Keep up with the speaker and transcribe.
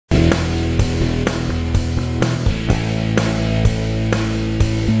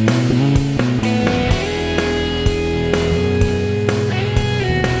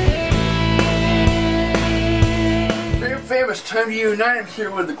time to unite. I'm here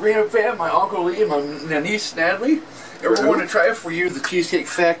with the Graham fam, my Uncle Lee, and my niece Natalie. And we're going to try it for you, the Cheesecake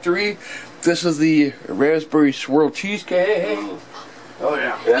Factory. This is the raspberry swirl cheesecake. Oh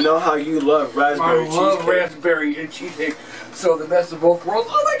yeah. And I know how you love raspberry cheesecake. I love raspberry and cheesecake. So the best of both worlds.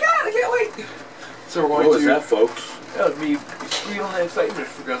 Oh my god, I can't wait. So we're going what was that, folks? That was me squealing in excitement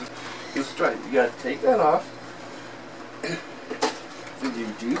because let's try it. You gotta take that off. Then you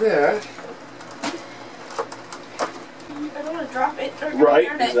do that. I don't want to drop it.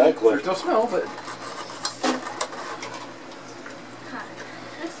 Right, exactly. There's no smell, but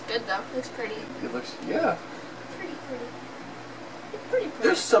looks good though. Looks pretty. it looks, yeah. Pretty. It's pretty.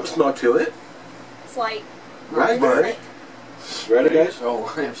 There's some smell to it. It's like Raspberry. Ready, guys?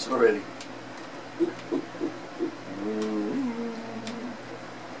 Oh, I am so ready.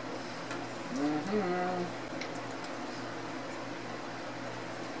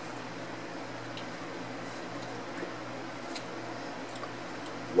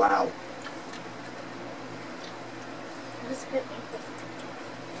 Wow. Just hit me.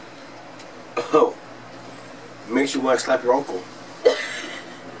 Oh. Makes you want to slap your uncle.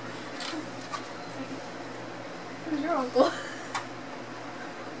 Who's your uncle?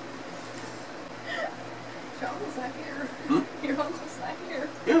 Your uncle's not here. Hmm? Your uncle's not here.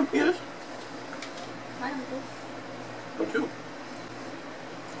 Yeah, he is. My uncle. Me too.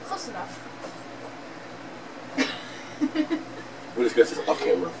 Close enough. We'll discuss this off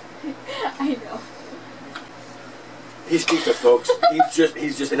camera. I know. He's speechless, folks.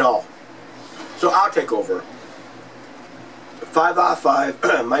 He's just in awe. So I'll take over. 5 out of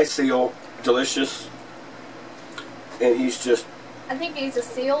 5. My seal, delicious. And he's just. I think he's a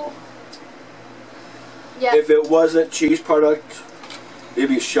seal. Yeah. If it wasn't cheese product, it'd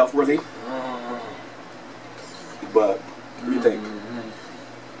be shelf worthy. But what do you think?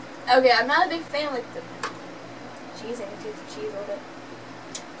 Okay, I'm not a big fan with the cheese. I can taste the cheese a little bit.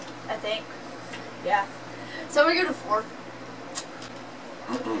 I think. Yeah. So we're going to 4.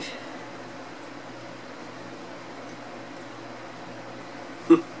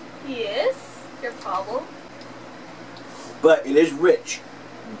 Yes, your problem. But it is rich.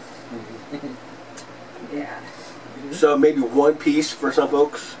 Yeah. So maybe 1 piece for some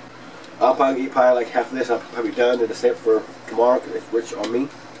folks. I'll probably eat like half of this. I'll probably be done and the same for tomorrow because it's rich on me.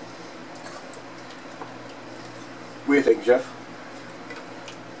 What do you think, Jeff?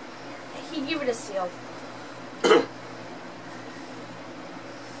 He gave it a seal. Can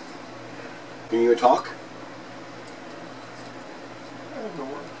you even talk?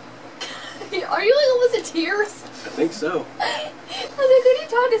 Are you like almost in tears? I think so. I was like, when he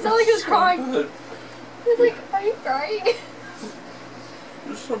talked, it sounded like he was crying. He was like, are you crying?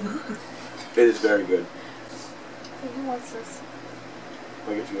 It's so good. It is very good. Okay, who wants this?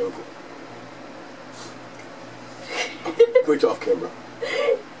 I'll get you uncle. Put it off camera.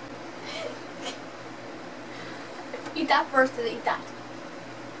 Eat that first and then eat that.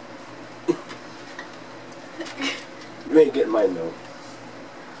 You ain't getting mine though.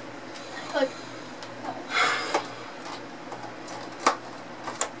 Look.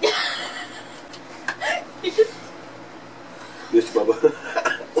 This Bubba.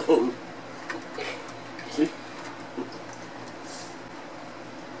 See?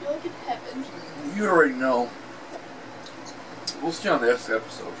 You're like in heaven. You already know. We'll see on the next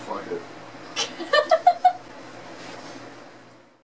episode. Fuck it.